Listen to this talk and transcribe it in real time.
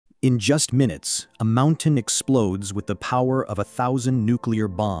In just minutes, a mountain explodes with the power of 1,000 nuclear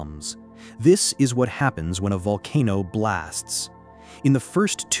bombs. This is what happens when a volcano blasts. In the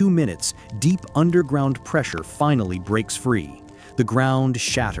first 2 minutes, deep underground pressure finally breaks free. The ground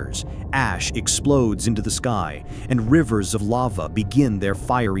shatters, ash explodes into the sky, and rivers of lava begin their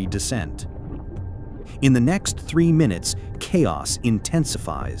fiery descent. In the next 3 minutes, chaos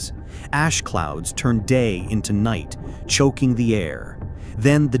intensifies. Ash clouds turn day into night, choking the air.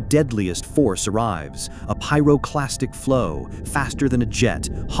 Then the deadliest force arrives, a pyroclastic flow, faster than a jet,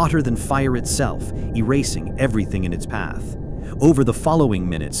 hotter than fire itself, erasing everything in its path. Over the following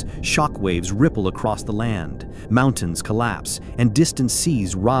minutes, shockwaves ripple across the land, mountains collapse, and distant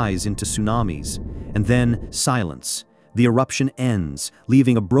seas rise into tsunamis. And then silence. The eruption ends,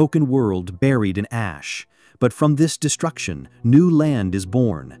 leaving a broken world buried in ash. But from this destruction, new land is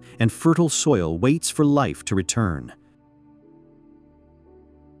born, and fertile soil waits for life to return.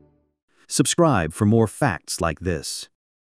 Subscribe for more facts like this.